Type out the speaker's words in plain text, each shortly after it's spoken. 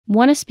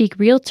Want to speak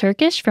real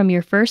Turkish from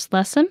your first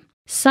lesson?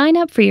 Sign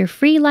up for your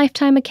free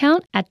lifetime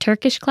account at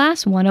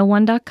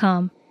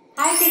turkishclass101.com.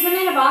 Herkese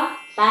merhaba,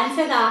 ben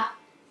Seda.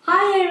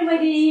 Hi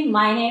everybody,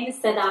 my name is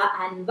Seda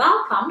and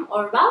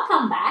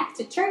welcome back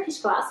to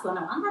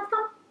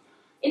turkishclass101.com.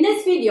 In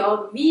this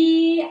video,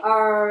 we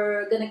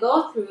are going to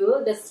go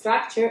through the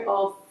structure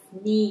of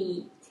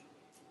need.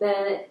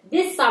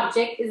 This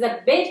subject is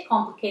a bit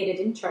complicated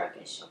in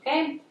Turkish,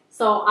 okay?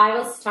 So I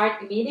will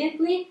start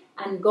immediately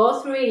and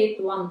go through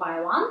it one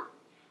by one.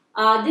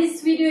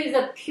 This video is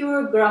a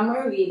pure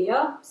grammar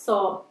video,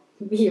 so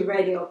be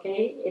ready,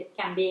 okay? It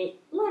can be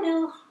a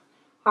little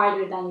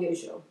harder than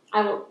usual.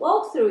 I will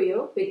walk through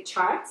you with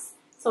charts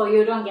so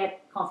you don't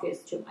get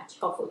confused too much,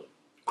 hopefully.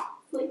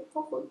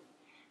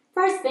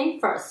 First thing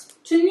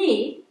first, to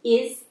need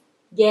is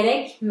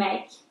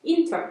gerekmek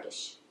in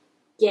Turkish.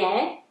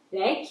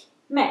 Gerekmek.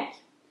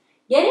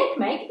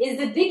 Gerekmek is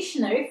the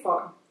dictionary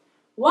form.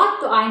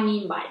 What do I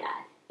mean by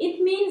that?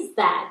 It means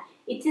that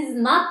it is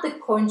not the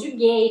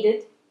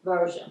conjugated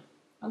version.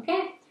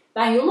 Okay?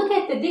 When you look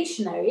at the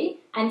dictionary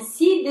and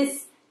see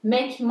this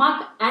mek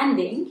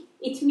ending,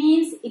 it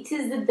means it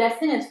is the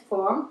definite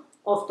form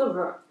of the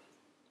verb.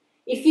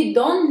 If you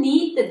don't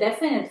need the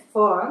definite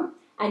form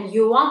and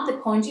you want to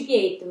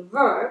conjugate the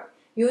verb,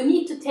 you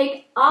need to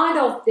take out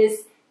of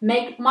this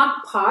mek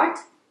part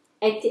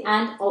at the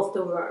end of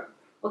the verb.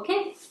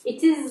 Okay?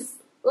 It is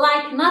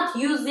like not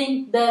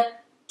using the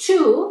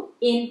to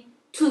in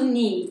to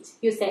need.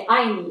 You say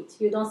I need.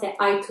 You don't say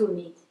I too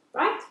need.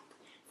 Right?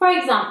 For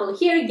example,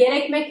 here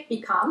gerekmek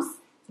becomes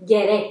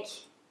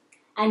gerek.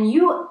 And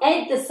you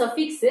add the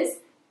suffixes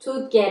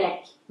to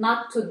gerek,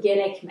 not to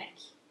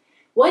gerekmek.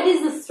 What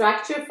is the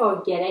structure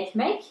for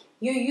gerekmek?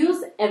 You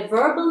use a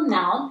verbal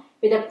noun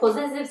with a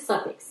possessive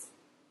suffix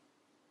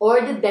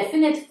or the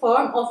definite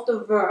form of the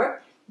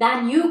verb,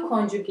 then you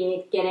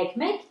conjugate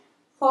gerekmek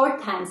for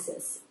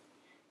tenses.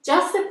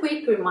 Just a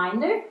quick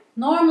reminder,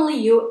 normally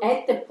you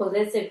add the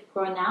possessive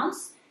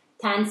pronouns,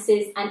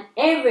 tenses and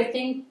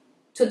everything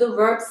to the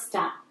verb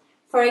stem.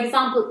 For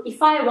example,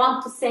 if I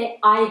want to say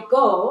I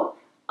go,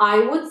 I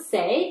would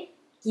say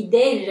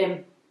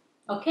giderim.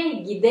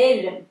 Okay,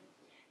 giderim.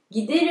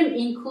 Giderim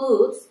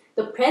includes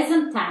the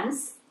present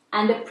tense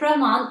and the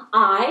pronoun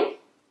I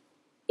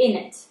in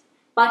it.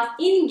 But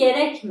in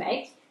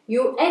gerekmek,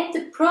 you add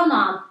the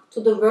pronoun to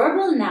the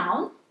verbal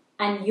noun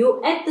and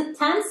you add the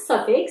tense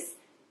suffix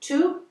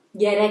to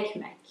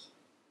gerekmek.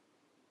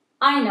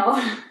 I know.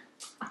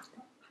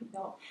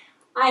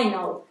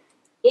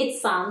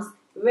 It sounds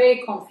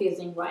very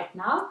confusing right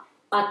now,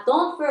 but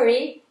don't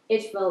worry,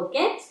 it will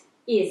get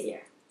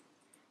easier.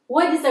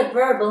 What is a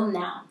verbal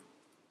noun?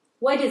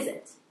 What is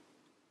it?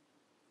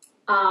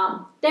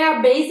 They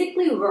are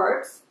basically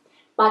verbs,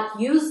 but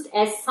used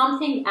as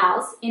something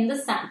else in the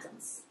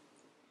sentence.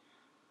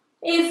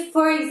 If,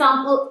 for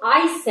example,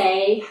 I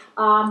say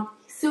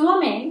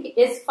swimming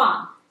is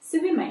fun.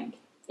 Swimming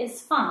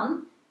is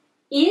fun.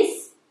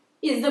 Is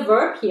the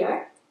verb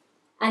here,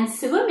 and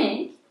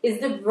swimming is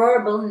the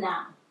verbal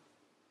noun.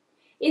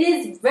 It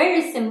is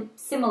very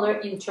similar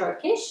in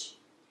Turkish.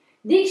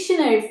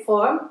 Dictionary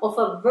form of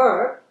a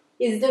verb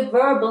is the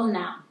verbal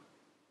noun.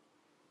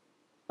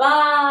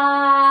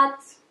 But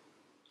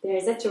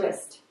there's a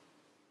twist.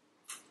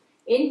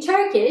 In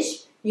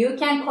Turkish, you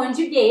can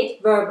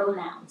conjugate verbal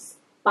nouns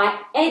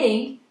by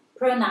adding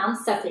pronoun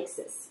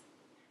suffixes.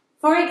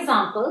 For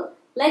example,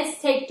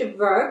 let's take the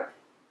verb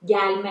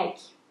gelmek,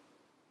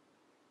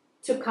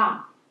 to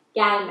come,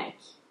 gelmek.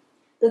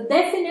 The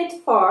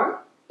definite form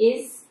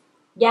is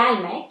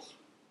gelmek.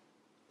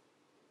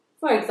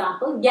 For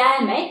example,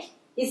 gelmek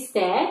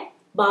isteğe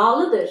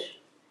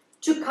bağlıdır.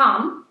 To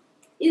come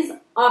is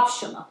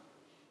optional.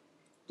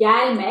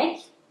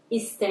 Gelmek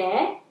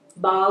isteğe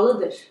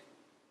bağlıdır.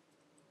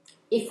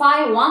 If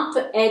I want to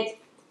add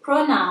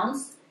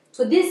pronouns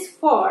to this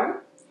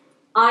form,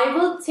 I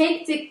will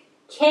take the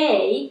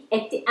K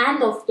at the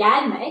end of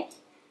gelmek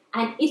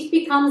and it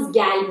becomes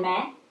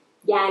gelme,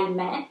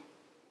 gelme.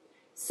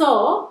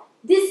 So,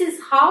 this is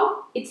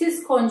how it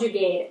is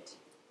conjugated.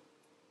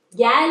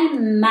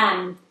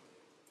 Gelmem,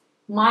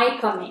 my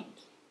coming.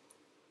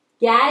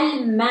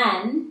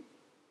 Gelmen,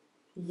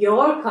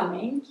 your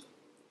coming.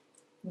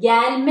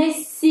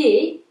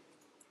 Gelmesi,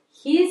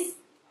 his,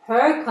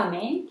 her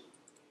coming.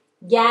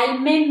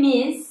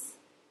 Gelmemiz,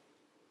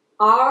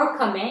 our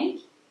coming.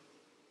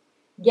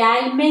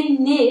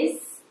 Gelmeniz,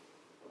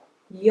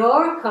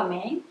 your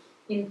coming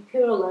in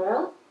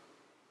plural.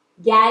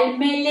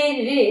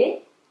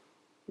 Gelmeleri,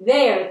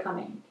 their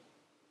coming.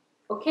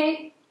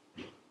 Okay?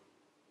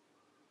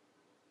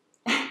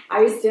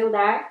 Are you still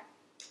there?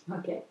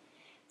 Okay.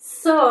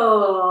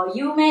 So,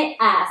 you may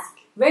ask,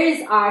 where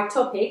is our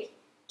topic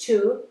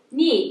to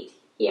need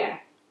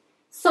here?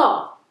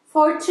 So,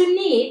 for to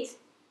need,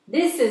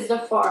 this is the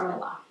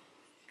formula.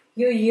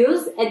 You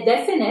use a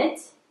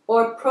definite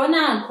or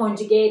pronoun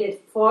conjugated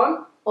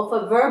form of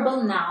a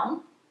verbal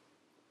noun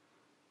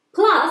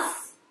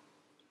plus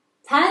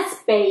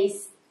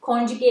tense-based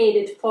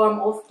conjugated form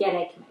of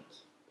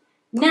gerekmek.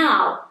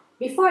 Now,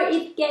 Before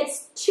it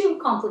gets too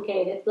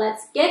complicated,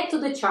 let's get to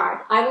the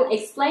chart. I will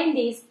explain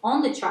these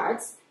on the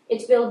charts.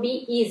 It will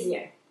be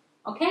easier.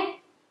 Okay?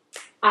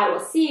 I will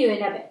see you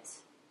in a bit.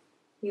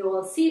 You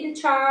will see the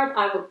chart.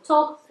 I will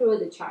talk through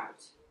the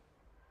chart.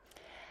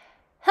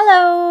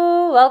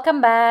 Hello, welcome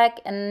back.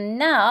 And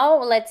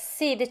now let's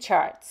see the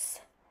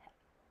charts.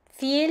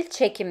 Fiil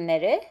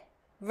çekimleri,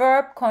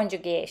 verb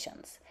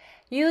conjugations.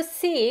 You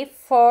see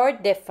 4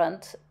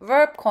 different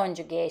verb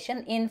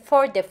conjugation in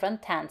 4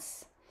 different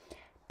tense.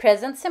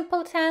 Present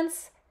simple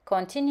tense,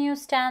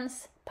 continuous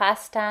tense,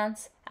 past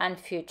tense, and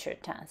future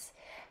tense.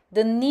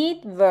 The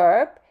need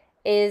verb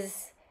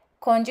is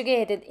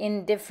conjugated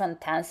in different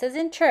tenses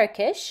in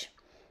Turkish.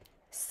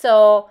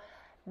 So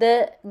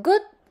the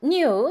good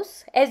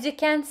news, as you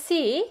can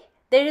see,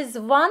 there is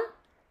one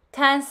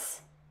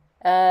tense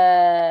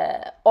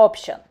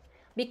option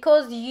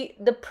because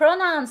the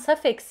pronoun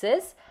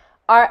suffixes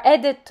are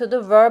added to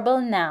the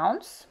verbal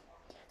nouns.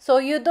 So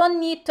you don't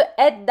need to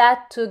add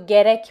that to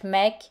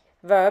gerekmek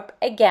verb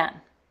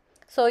again.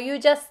 So you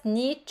just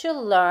need to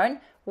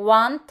learn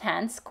one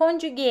tense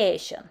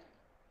conjugation.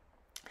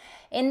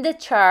 In the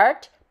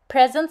chart,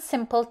 present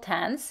simple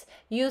tense,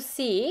 you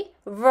see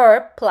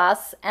verb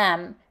plus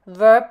am,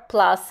 verb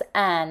plus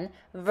an,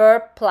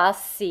 verb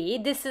plus c.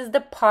 This is the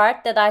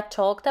part that I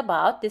talked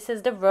about. This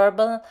is the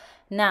verbal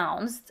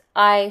nouns.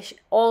 I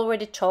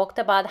already talked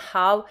about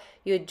how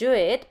you do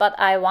it, but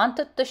I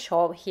wanted to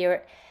show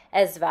here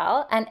as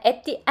well. And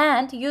at the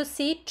end, you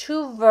see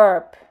to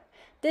verb.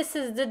 This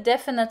is the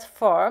definite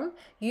form.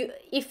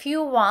 If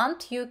you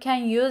want, you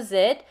can use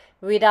it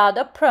without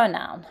a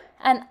pronoun.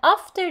 And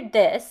after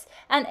this,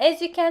 and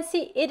as you can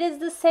see, it is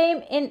the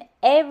same in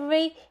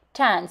every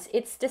tense.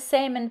 It's the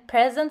same in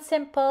present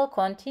simple,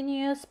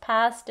 continuous,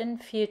 past,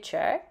 and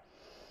future.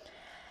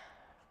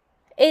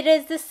 It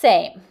is the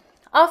same.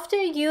 After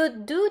you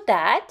do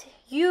that,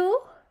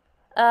 you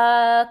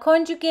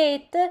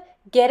conjugate the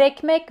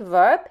gerekmek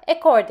verb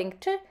according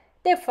to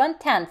different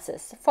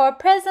tenses. For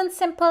present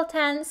simple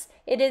tense,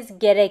 it is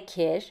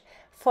gerekir.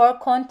 For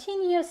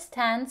continuous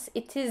tense,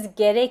 it is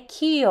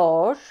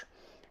gerekiyor.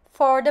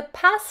 For the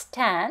past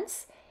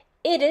tense,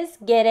 it is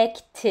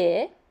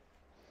gerekti.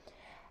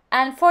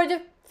 And for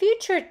the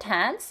future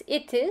tense,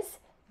 it is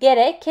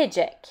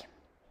gerekecek.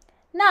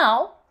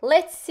 Now,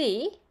 let's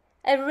see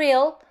a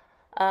real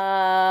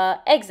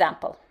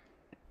example.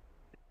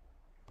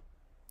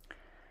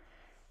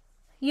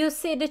 You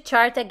see the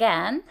chart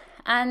again,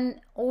 and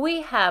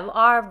we have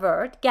our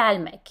word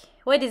gelmek.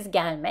 What is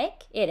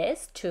gelmek? It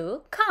is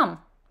to come.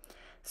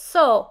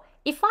 So,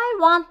 if I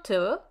want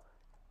to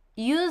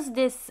use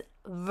this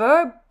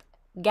verb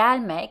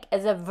gelmek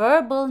as a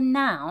verbal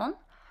noun,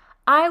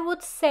 I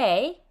would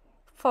say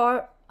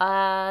for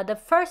the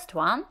first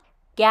one,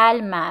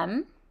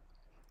 gelmem,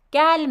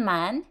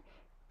 gelmen,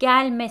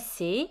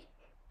 gelmesi,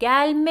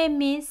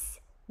 gelmemiz,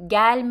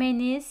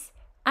 gelmeniz,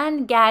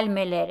 and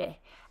gelmeleri.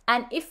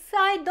 And if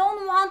I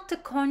don't want to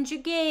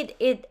conjugate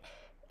it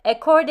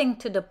according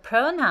to the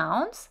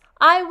pronouns,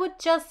 I would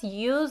just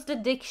use the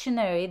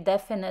dictionary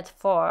definite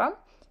form,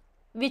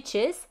 which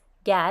is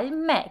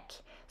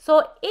gelmek.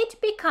 So it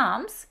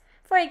becomes,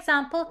 for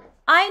example,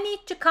 I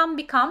need to come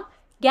become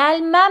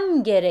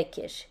gelmem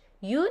gerekir.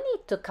 You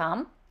need to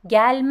come,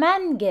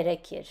 gelmen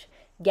gerekir.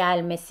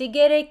 Gelmesi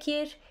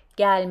gerekir,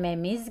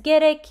 gelmemiz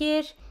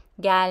gerekir,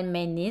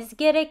 gelmeniz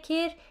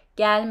gerekir,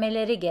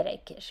 gelmeleri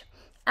gerekir.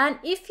 And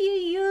if you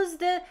use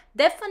the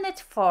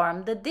definite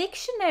form, the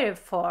dictionary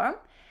form,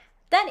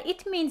 then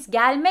it means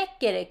gelmek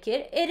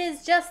gerekir. It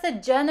is just a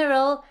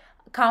general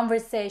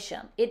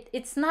conversation.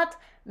 It's not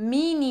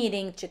me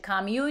needing to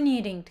come, you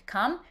needing to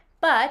come,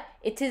 but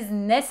it is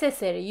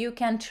necessary. You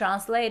can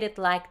translate it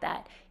like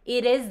that.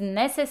 It is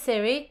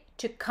necessary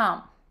to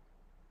come.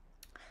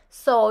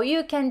 So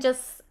you can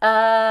just,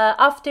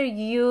 after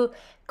you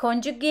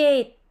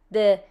conjugate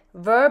the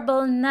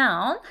verbal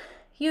noun,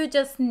 you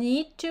just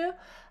need to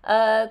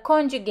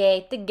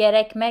conjugate the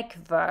gerekmek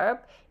verb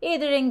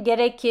either in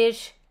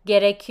gerekir,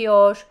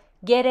 gerekiyor,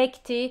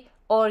 gerekti,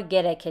 or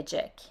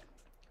gerekecek.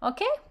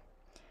 Okay?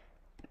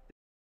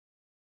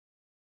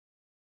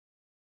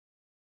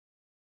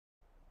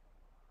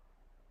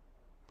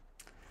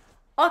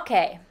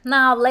 Okay,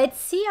 now let's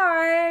see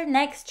our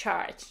next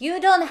chart. You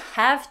don't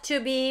have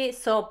to be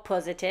so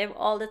positive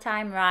all the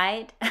time,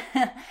 right?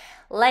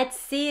 Let's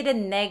see the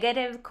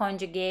negative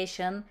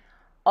conjugation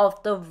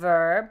of the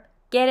verb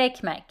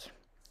gerekmek.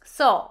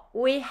 So,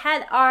 we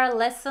had our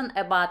lesson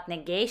about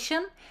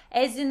negation.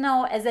 As you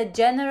know, as a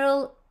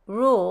general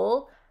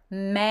rule,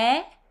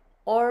 me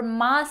or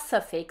ma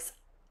suffix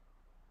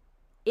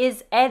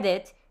is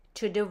added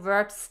to the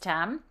verb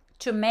stem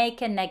to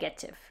make a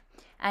negative.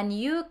 And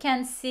you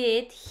can see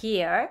it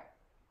here,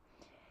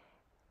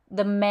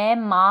 the me,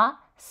 ma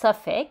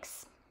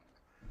suffix,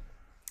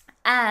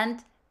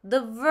 and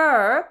the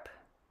verb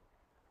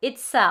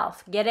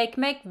itself,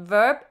 gerekmek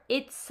verb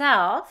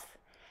itself,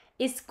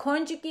 is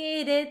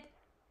conjugated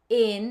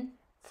in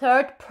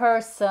third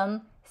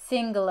person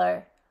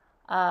singular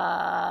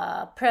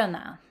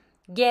pronoun.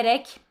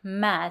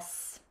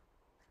 Gerekmez.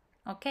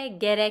 Okay,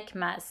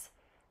 gerekmez,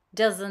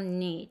 doesn't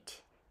need.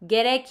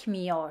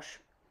 Gerekmiyor,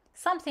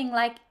 something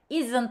like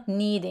isn't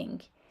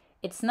needing.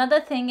 It's not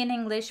a thing in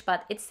English,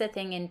 but it's a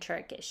thing in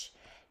Turkish.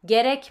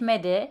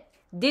 Gerekmedi,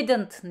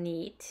 didn't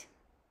need.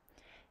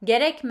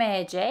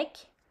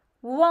 Gerekmeyecek,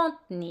 won't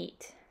need.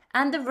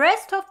 And the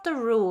rest of the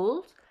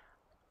rules,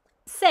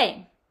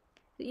 same.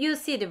 You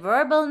see the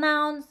verbal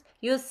nouns,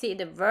 you see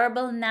the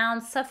verbal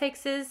noun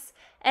suffixes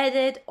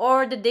added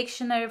or the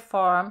dictionary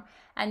form,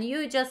 and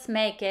you just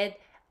make it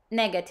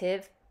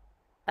negative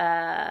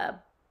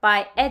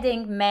by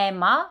adding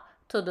mema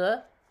to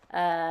the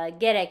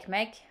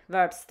gerekmek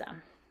verb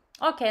stem.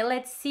 Okay,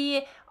 let's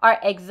see our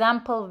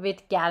example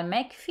with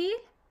gelmek fiil.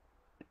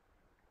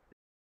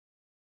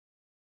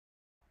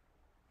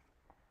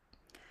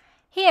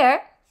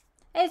 Here,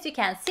 as you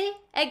can see,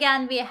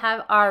 again we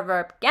have our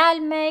verb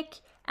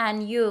gelmek,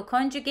 and you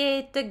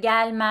conjugate the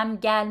gelmem,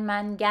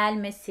 gelmen,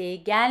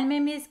 gelmesi,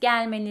 gelmemiz,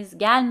 gelmeniz,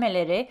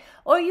 gelmeleri,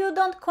 or you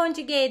don't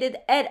conjugate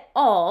it at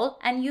all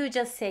and you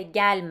just say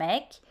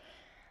gelmek.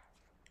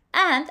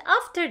 And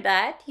after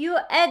that, you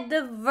add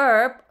the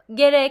verb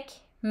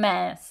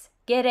gerekmez,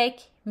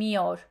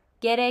 gerekmiyor,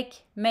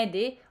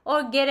 gerekmedi,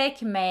 or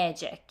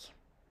gerekmeyecek.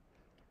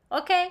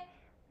 Okay,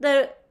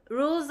 the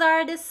rules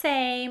are the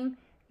same.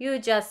 You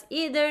just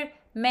either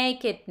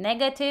make it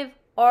negative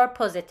or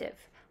positive.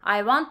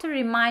 I want to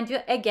remind you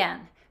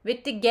again,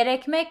 with the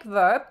gerekmek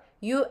verb,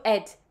 you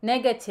add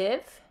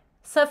negative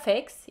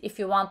suffix if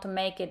you want to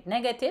make it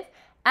negative,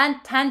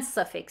 and tense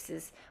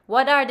suffixes.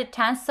 What are the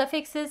tense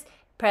suffixes?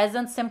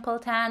 Present simple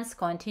tense,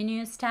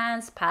 continuous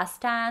tense,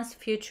 past tense,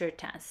 future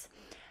tense.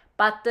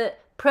 But the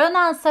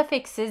pronoun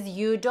suffixes,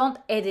 you don't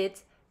add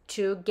it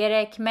to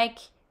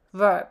gerekmek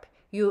verb.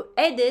 You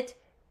add it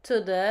to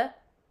the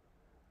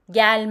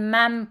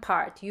gelmem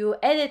part. You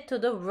add it to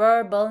the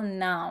verbal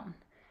noun.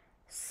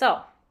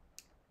 So,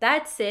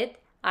 that's it.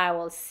 I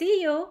will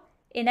see you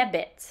in a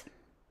bit.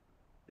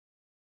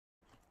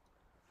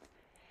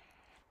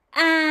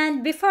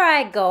 And before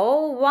I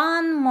go,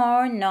 one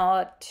more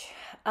note.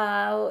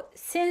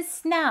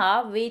 Since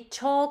now we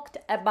talked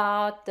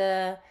about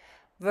the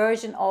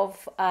version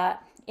of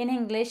in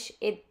English,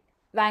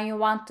 when you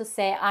want to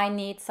say I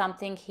need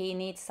something, he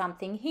needs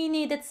something, he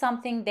needed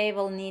something, they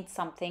will need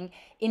something,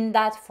 in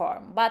that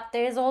form. But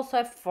there is also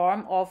a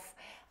form of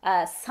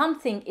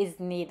something is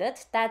needed.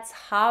 That's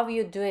how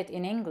you do it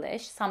in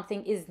English.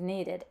 Something is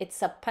needed.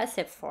 It's a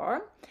passive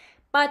form.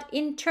 But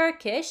in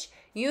Turkish,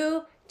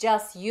 you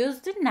just use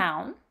the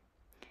noun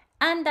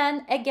and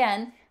then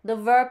again the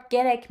verb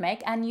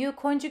gerekmek, and you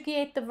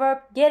conjugate the verb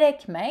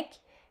gerekmek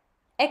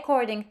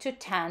according to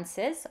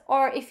tenses,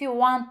 or if you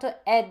want to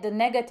add the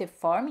negative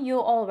form, you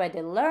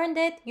already learned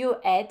it, you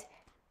add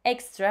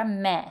extra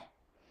me.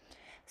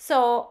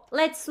 So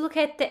let's look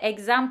at the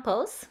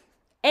examples.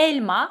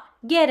 Elma,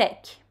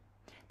 gerek.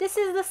 This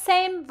is the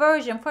same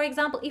version. For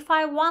example, if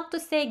I want to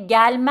say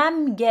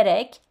gelmem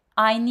gerek,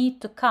 I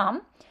need to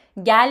come,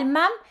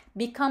 gelmem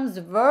becomes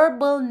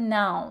verbal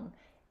noun.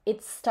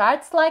 It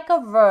starts like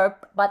a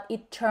verb, but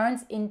it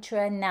turns into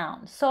a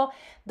noun. So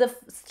the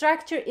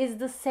structure is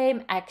the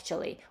same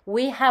actually.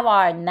 We have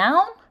our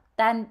noun,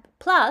 then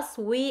plus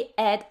we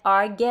add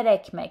our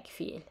gerekmek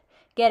fiil,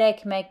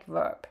 gerekmek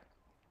verb.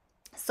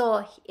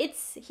 So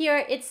it's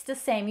the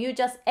same. You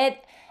just add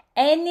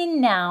any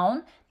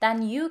noun,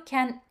 then you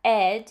can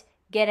add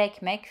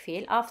gerekmek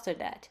fiil after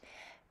that.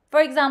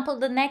 For example,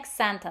 the next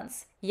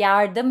sentence,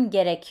 yardım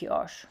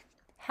gerekiyor.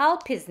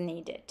 Help is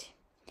needed.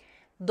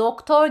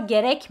 Doktor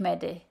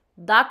gerekmedi.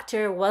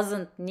 Doctor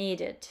wasn't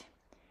needed.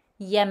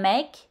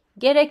 Yemek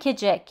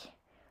gerekecek.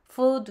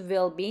 Food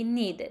will be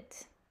needed.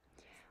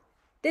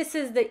 This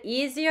is the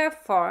easier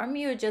form.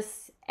 You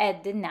just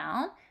add the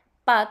noun,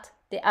 but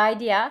the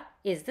idea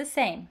is the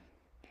same.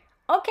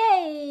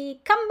 Okay,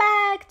 come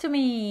back to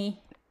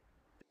me.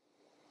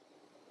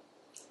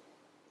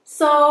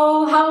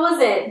 So, how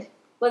was it?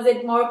 Was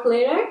it more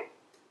clearer?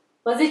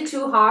 Was it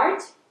too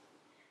hard?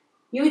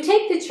 You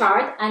take the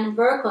chart and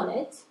work on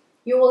it.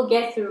 You will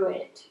get through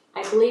it.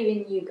 I believe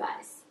in you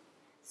guys.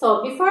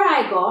 So before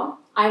I go,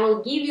 I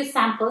will give you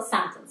sample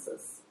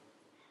sentences.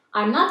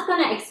 I'm not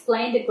going to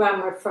explain the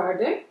grammar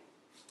further.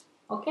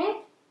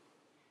 Okay?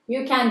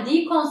 You can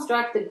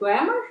deconstruct the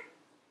grammar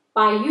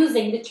by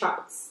using the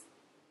charts.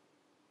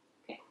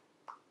 Okay.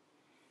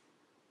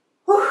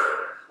 Whew.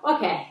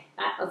 Okay,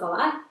 that was a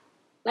lot.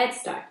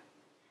 Let's start.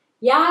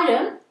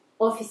 Yarın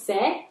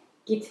ofise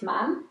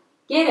gitmem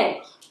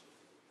gerek.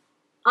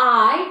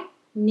 I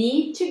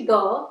need to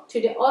go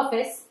to the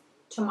office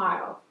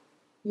tomorrow.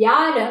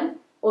 Yarın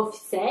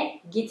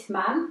ofise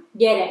gitmem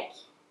gerek.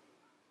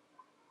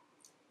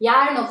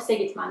 Yarın ofise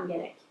gitmem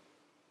gerek.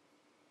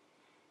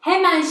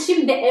 Hemen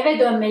şimdi eve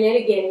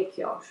dönmeleri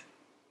gerekiyor.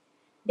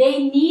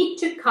 They need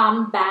to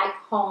come back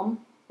home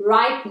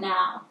right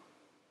now.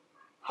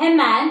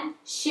 Hemen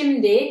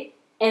şimdi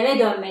eve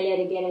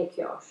dönmeleri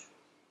gerekiyor.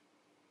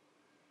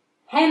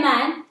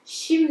 Hemen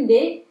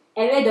şimdi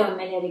eve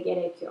dönmeleri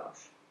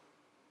gerekiyor.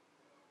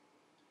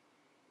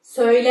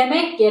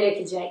 Söylemek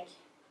gerekecek.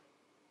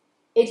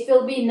 It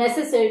will be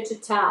necessary to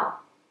tell.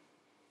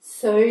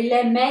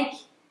 Söylemek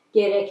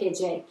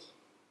gerekecek.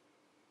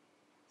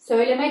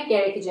 Söylemek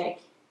gerekecek.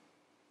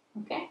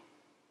 Okay?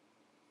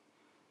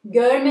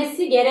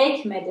 Görmesi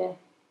gerekmedi.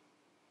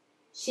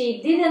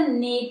 She didn't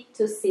need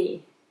to see.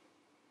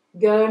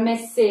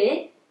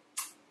 Görmesi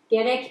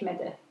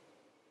gerekmedi.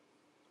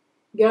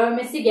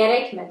 Görmesi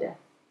gerekmedi.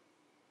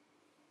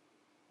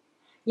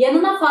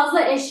 Yanına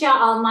fazla eşya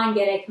alman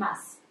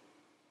gerekmez.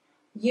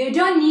 You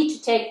don't need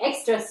to take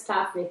extra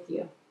stuff with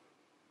you.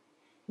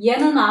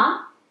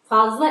 Yanına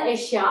fazla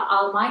eşya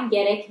alman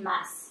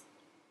gerekmez.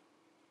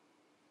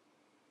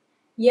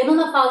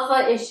 Yanına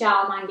fazla eşya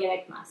alman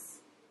gerekmez.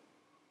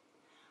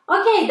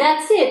 Okay,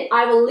 that's it.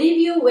 I will leave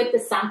you with the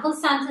sample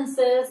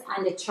sentences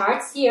and the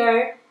charts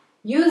here.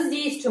 Use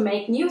these to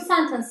make new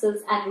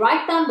sentences and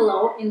write them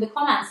below in the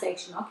comment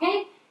section,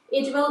 okay?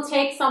 It will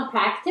take some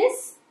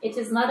practice. It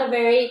is not a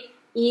very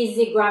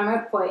easy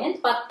grammar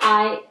point, but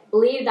I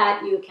believe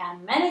that you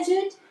can manage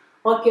it.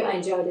 Hope you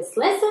enjoy this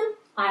lesson.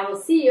 I will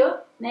see you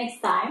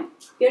next time.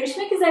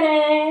 Görüşmek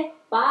üzere.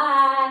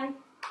 Bye.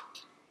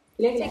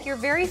 Take your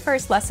very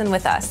first lesson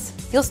with us.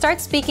 You'll start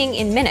speaking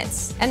in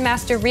minutes and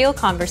master real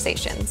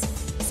conversations.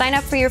 Sign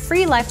up for your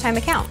free lifetime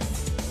account.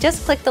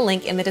 Just click the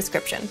link in the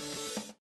description.